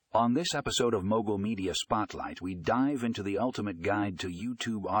On this episode of Mogul Media Spotlight, we dive into the ultimate guide to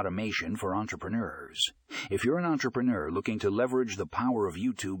YouTube automation for entrepreneurs. If you're an entrepreneur looking to leverage the power of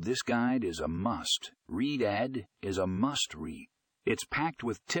YouTube, this guide is a must. Read Ed is a must-read. It's packed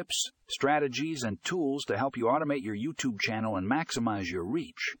with tips, strategies, and tools to help you automate your YouTube channel and maximize your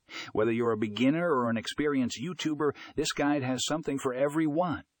reach. Whether you're a beginner or an experienced YouTuber, this guide has something for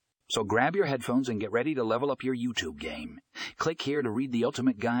everyone. So grab your headphones and get ready to level up your YouTube game. Click here to read the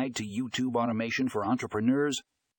ultimate guide to YouTube automation for entrepreneurs